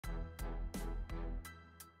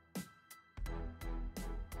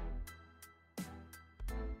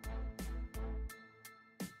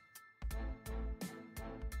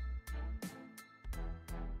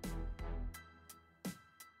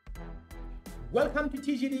Welcome to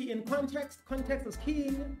TGD in Context. Context is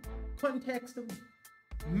king. Context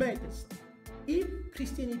matters. If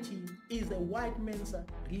Christianity is a white man's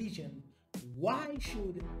religion, why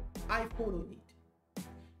should I follow it?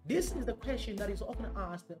 This is the question that is often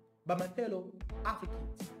asked by my fellow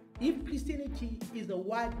Africans. If Christianity is a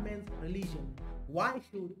white man's religion, why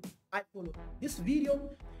should I follow it? This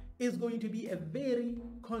video is going to be a very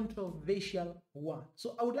controversial one.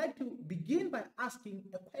 So I would like to begin by asking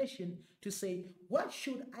a question to say, what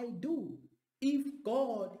should I do if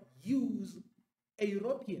God used a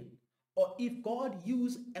European, or if God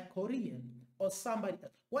used a Korean or somebody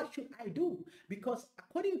else? What should I do? Because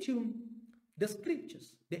according to the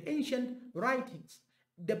scriptures, the ancient writings,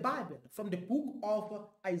 the Bible, from the book of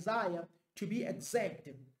Isaiah to be exact,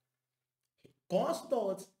 God's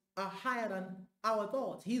thoughts are higher than our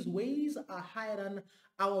thoughts. His ways are higher than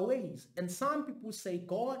our ways. And some people say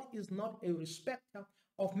God is not a respecter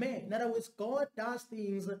of man. In other words, God does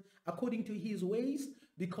things according to his ways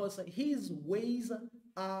because his ways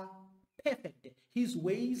are perfect. His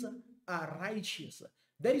ways are righteous.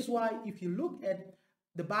 That is why if you look at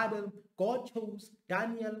the Bible, God chose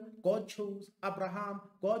Daniel, God chose Abraham,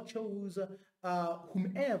 God chose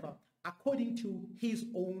whomever according to his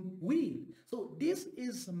own will. So this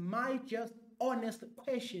is my just honest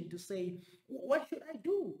question to say, what should I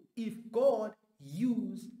do if God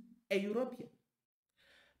used a European?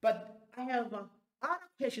 But I have other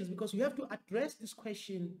questions, because we have to address this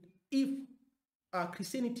question. If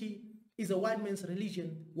Christianity is a white man's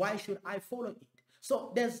religion, why should I follow it?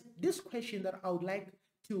 So there's this question that I would like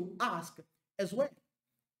to ask as well.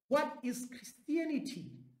 What is Christianity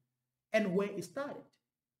and where it started?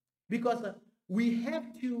 Because we have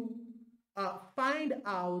to find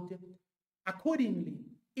out accordingly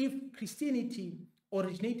if Christianity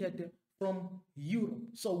originated from Europe.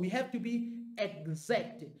 So we have to be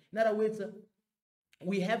exact. In other words,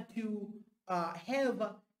 we have to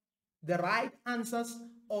have the right answers,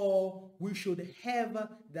 or we should have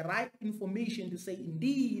the right information to say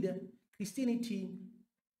indeed Christianity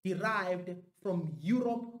derived from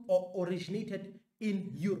Europe or originated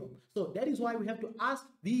in Europe. So that is why we have to ask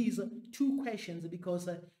these two questions, because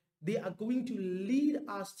they are going to lead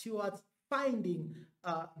us towards finding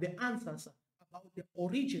the answers about the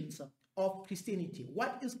origins of Christianity.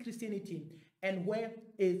 What is Christianity and where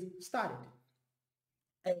it started?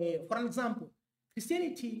 For example,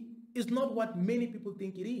 Christianity is not what many people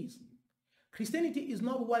think it is. Christianity is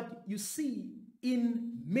not what you see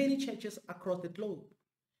in many churches across the globe.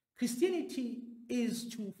 Christianity is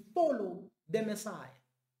to follow the Messiah,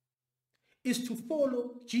 is to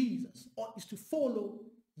follow Jesus, or is to follow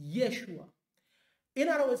Yeshua. In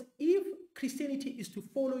other words, if Christianity is to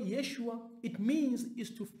follow Yeshua, it means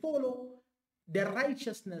is to follow the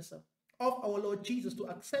righteousness of our Lord Jesus, to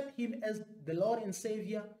accept him as the Lord and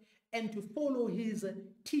Savior, and to follow his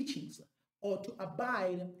teachings, or to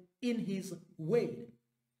abide in his way.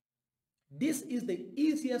 This is the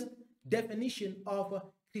easiest definition of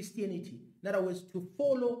Christianity. In other words, to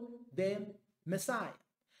follow the Messiah.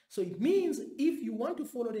 So it means if you want to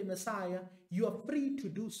follow the Messiah, you are free to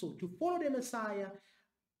do so. To follow the Messiah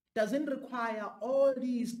doesn't require all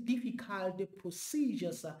these difficult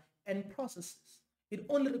procedures and processes. It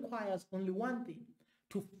only requires only one thing: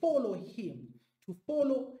 to follow him, to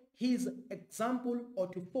follow his example, or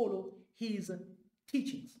to follow his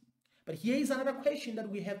teachings. But here is another question that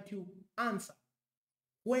we have to answer.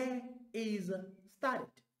 Where is started?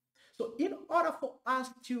 So in order for us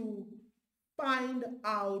to find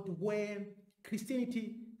out where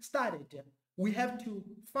Christianity started, we have to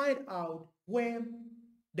find out where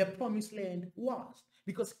the promised land was,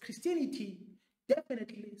 because Christianity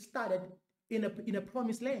definitely started in a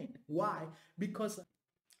promised land. Why? Because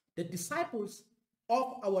the disciples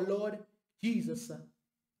of our Lord Jesus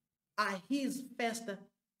are his first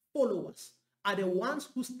followers, are the ones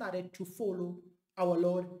who started to follow our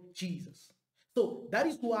Lord Jesus. So that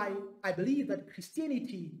is why I believe that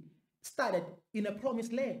Christianity started in a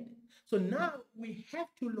promised land. So now we have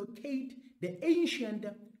to locate the ancient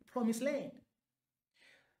promised land.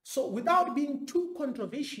 So without being too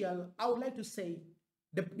controversial, I would like to say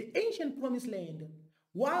the ancient promised land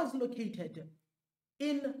was located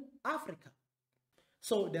in Africa.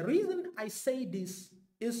 So the reason I say this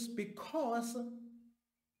is because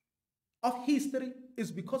of history,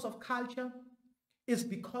 is because of culture, is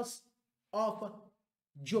because of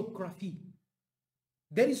geography.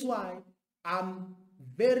 That is why I'm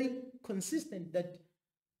very consistent that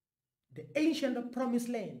the ancient promised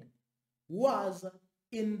land was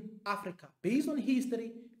in Africa, based on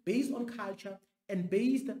history, based on culture, and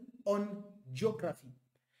based on geography.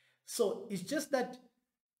 So it's just that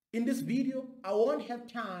In this video, I won't have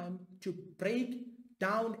time to break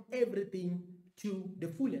down everything to the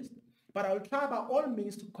fullest, but I'll try by all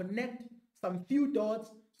means to connect some few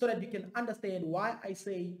dots so that you can understand why I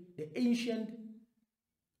say the ancient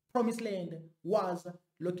promised land was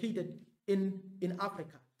located in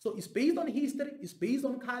Africa. So it's based on history, it's based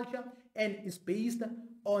on culture, and it's based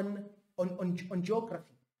on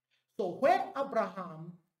geography. So where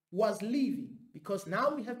Abraham was living, because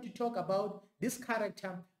now we have to talk about this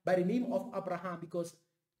character by the name of Abraham, because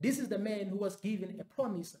this is the man who was given a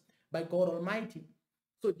promise by God Almighty.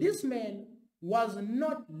 So this man was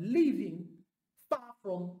not living far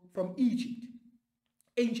from Egypt,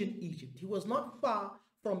 ancient Egypt. He was not far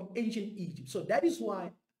from ancient Egypt. So that is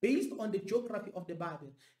why, based on the geography of the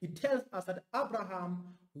Bible, it tells us that Abraham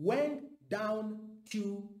went down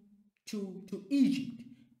to Egypt.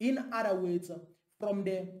 In other words, from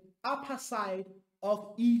the upper side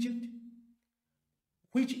of Egypt,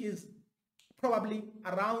 which is probably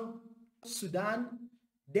around Sudan,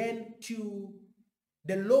 then to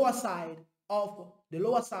the lower side of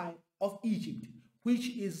Egypt, which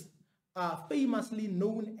is famously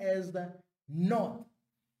known as the north.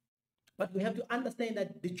 But we have to understand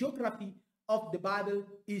that the geography of the Bible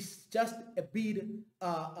is just a bit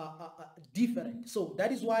different. So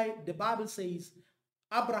that is why the Bible says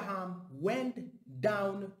Abraham went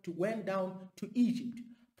down to Egypt,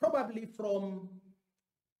 probably from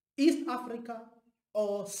East Africa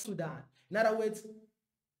or Sudan. In other words,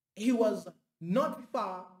 he was not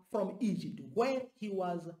far from Egypt, where he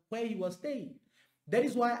was staying. That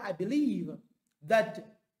is why I believe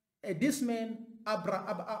that this man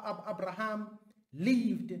Abraham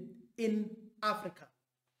lived in Africa.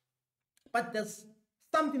 But there's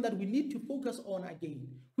something that we need to focus on again,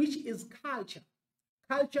 which is culture.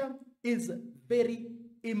 Culture is very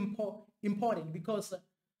important because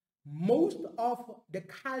most of the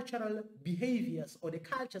cultural behaviors or the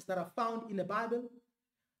cultures that are found in the Bible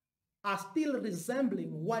are still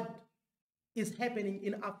resembling what is happening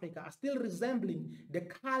in Africa, are still resembling the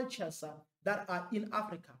cultures that are in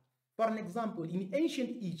Africa. For an example, in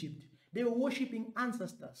ancient Egypt, they were worshiping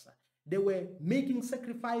ancestors. They were making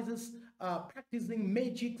sacrifices, practicing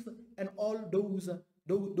magics, and all those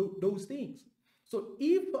things. So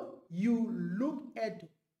if you look at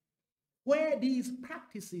where these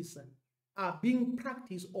practices are being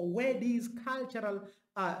practiced, or where these cultural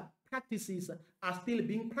practices are still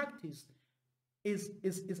being practiced, is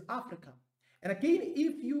Africa. And again,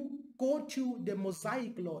 if you go to the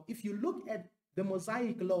Mosaic law, if you look at the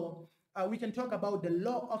Mosaic law, we can talk about the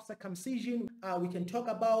law of circumcision. We can talk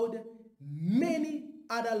about many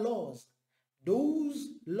other laws.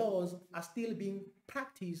 Those laws are still being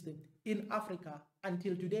practiced in Africa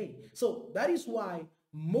until today. So that is why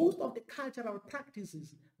most of the cultural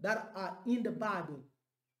practices that are in the Bible,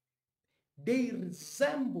 they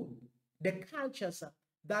resemble the cultures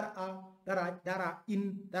that are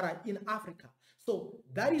in Africa. So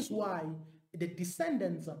that is why the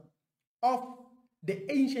descendants of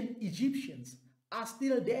the ancient Egyptians are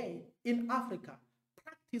still there in Africa,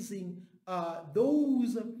 practicing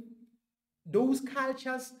those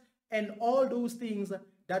cultures and all those things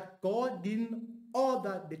that God didn't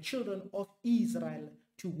order the children of Israel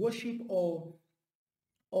to worship, or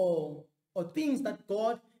things that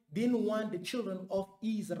God didn't want the children of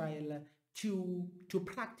Israel to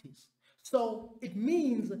practice. So it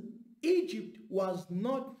means Egypt was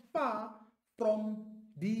not far from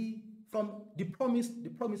the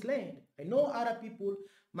promised land. I know other people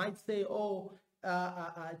might say, oh,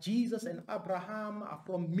 Jesus and Abraham are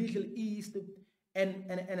from Middle East and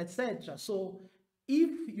etc. So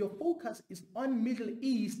if your focus is on Middle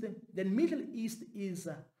East, then Middle East is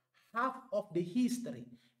half of the history.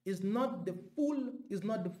 Is not the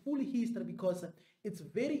full history, because it's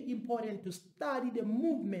very important to study the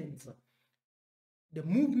movements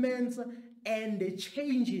and the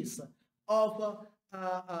changes of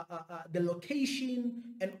the location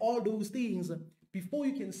and all those things before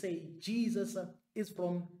you can say Jesus is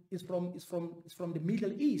from the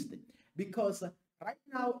Middle East. Because right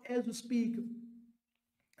now, as we speak,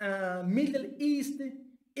 Middle East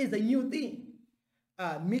is a new thing.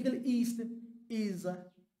 Middle East is a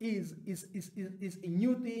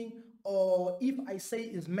new thing, or if I say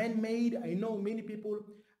is man-made, I know many people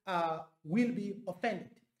will be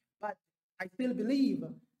offended. But I still believe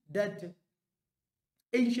that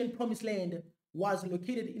ancient promised land was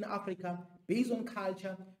located in Africa based on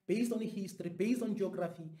culture, based on history, based on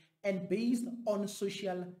geography, and based on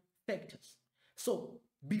social factors. So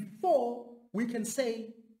before we can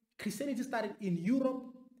say Christianity started in Europe,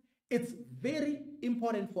 it's very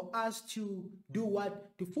important for us to do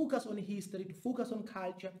what? To focus on history, to focus on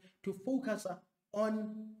culture, to focus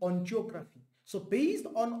on geography. So based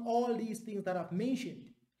on all these things that I've mentioned,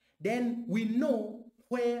 then we know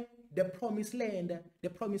where the promised land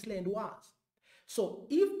was. So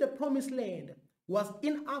if the promised land was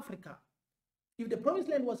in Africa, if the promised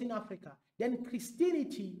land was in Africa, then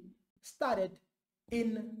Christianity started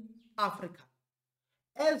in Africa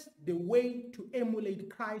as the way to emulate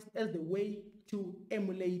Christ, as the way to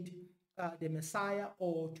emulate the Messiah,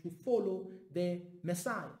 or to follow the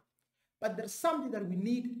Messiah. But there's something that we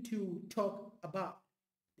need to talk about.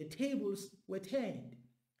 The tables were turned.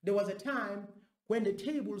 There was a time when the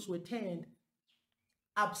tables were turned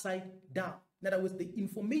upside down. In other words, the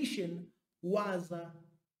information was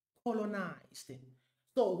colonized.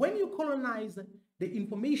 So when you colonize the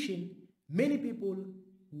information, many people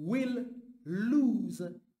will lose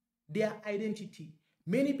their identity.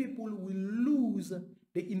 Many people will lose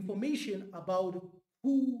the information about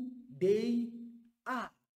who they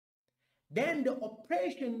are. Then the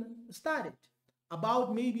oppression started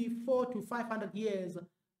about maybe 400 to 500 years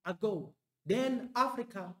ago. Then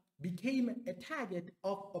Africa became a target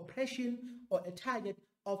of oppression or a target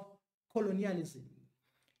of colonialism.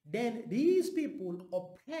 Then these people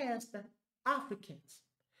oppressed Africans.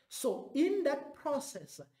 So in that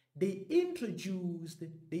process, they introduced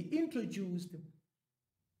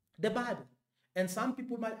the Bible. And some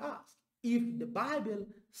people might ask, if the Bible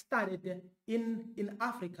started in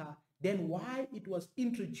Africa, then why it was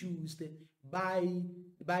introduced by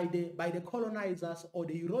the colonizers or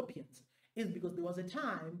the Europeans? Is because there was a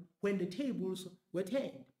time when the tables were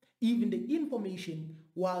turned. Even the information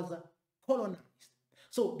was colonized.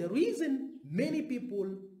 So the reason many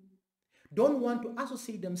people don't want to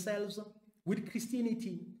associate themselves with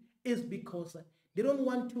Christianity is because they don't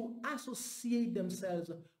want to associate themselves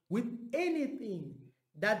with anything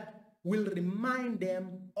that will remind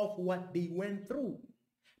them of what they went through.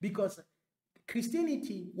 Because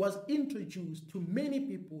Christianity was introduced to many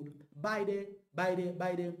people by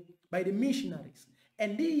the missionaries,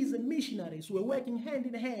 and these missionaries were working hand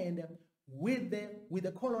in hand with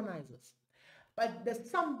the colonizers. But there's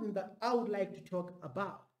something that I would like to talk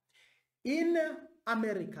about. In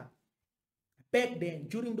America, back then,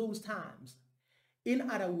 during those times, in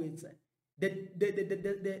other words,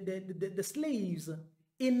 the slaves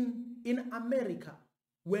in America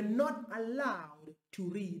were not allowed to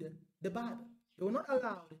read the Bible. They were not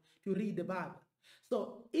allowed to read the Bible.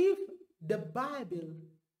 So if the Bible,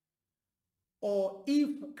 or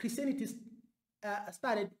if Christianity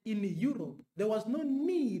started in Europe, there was no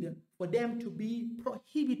need for them to be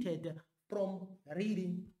prohibited from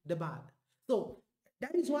reading the Bible. So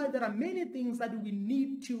that is why there are many things that we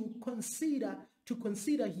need to consider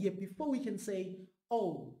here before we can say,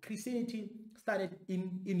 oh, Christianity started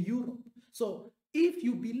in Europe. So if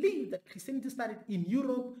you believe that Christianity started in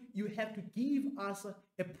Europe, you have to give us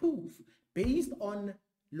a proof based on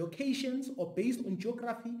locations, or based on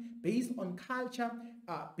geography, based on culture,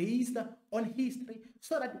 based on history,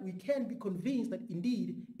 so that we can be convinced that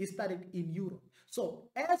indeed it started in Europe. So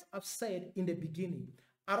as I've said in the beginning,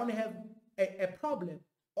 I don't have a problem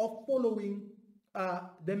of following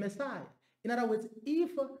the Messiah. In other words,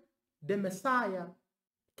 if the Messiah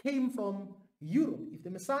came from Europe, if the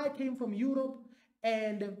Messiah came from Europe,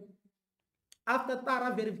 and after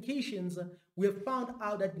thorough verifications, we have found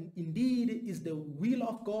out that indeed is the will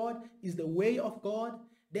of God, is the way of God,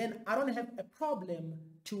 then I don't have a problem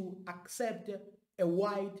to accept a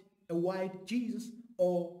white Jesus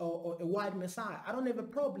or a white Messiah. I don't have a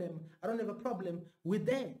problem. I don't have a problem with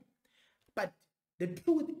that. But the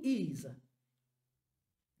truth is,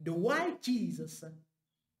 the white Jesus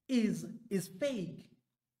is fake.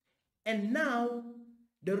 And now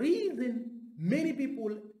the reason many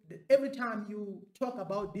people, every time you talk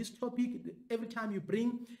about this topic, every time you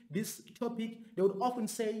bring this topic, they would often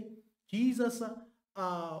say Jesus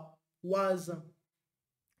was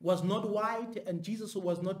not white, and Jesus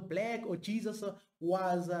was not black, or Jesus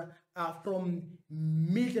was from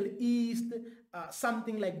Middle East,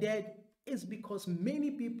 something like that. It's because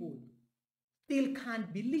many people still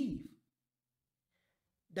can't believe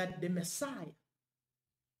that the Messiah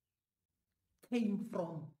came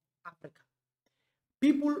from Africa.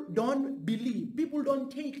 People don't believe, people don't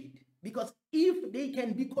take it, because if they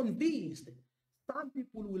can be convinced, some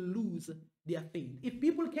people will lose their faith. If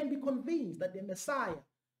people can be convinced that the Messiah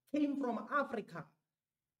came from Africa,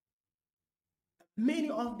 many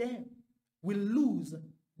of them will lose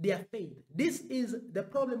their faith. This is the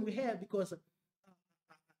problem we have, because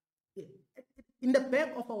in the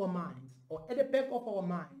back of our minds, or at the back of our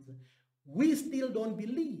minds, we still don't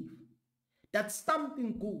believe that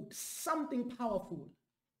something good, something powerful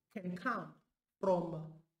can come from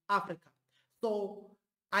Africa. So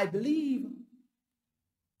I believe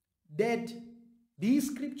that these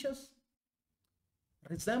scriptures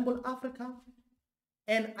resemble Africa,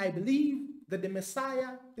 and I believe that the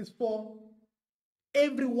Messiah is for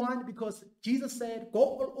everyone, because Jesus said, go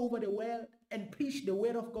all over the world and preach the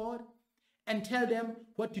word of God and tell them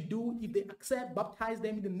what to do. If they accept, baptize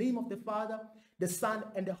them in the name of the Father, the Son,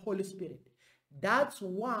 and the Holy Spirit. That's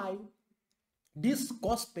why this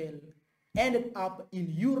gospel ended up in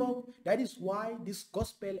Europe. That is why this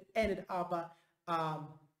gospel ended up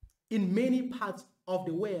in many parts of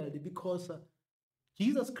the world, because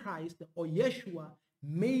Jesus Christ or Yeshua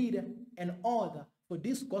made an order for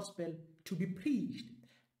this gospel to be preached.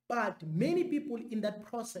 But many people in that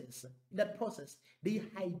process, they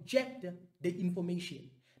hijacked the information.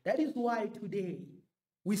 That is why today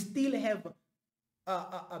we still have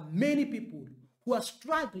many people who are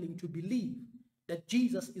struggling to believe that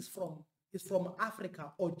Jesus is from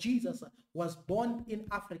Africa, or Jesus was born in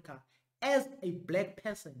Africa as a black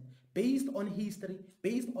person, based on history,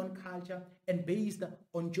 based on culture, and based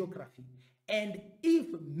on geography. And if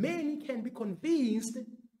many can be convinced,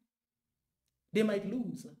 they might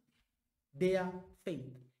lose their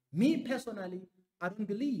faith. Me personally, I don't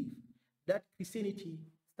believe that Christianity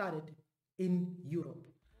started in Europe.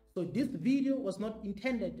 So this video was not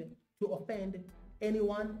intended to offend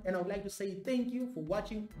anyone, and I would like to say thank you for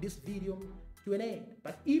watching this video to an end.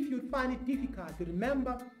 But if you find it difficult to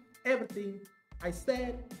remember everything I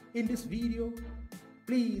said in this video,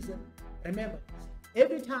 please remember this.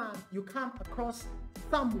 Every time you come across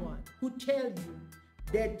someone who tells you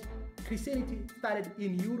that Christianity started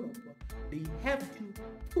in Europe, they have to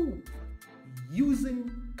prove using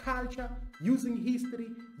culture, using history,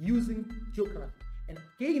 using geography. And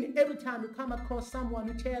again, every time you come across someone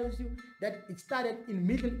who tells you that it started in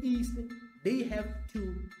Middle East, they have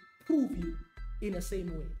to prove you in the same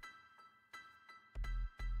way.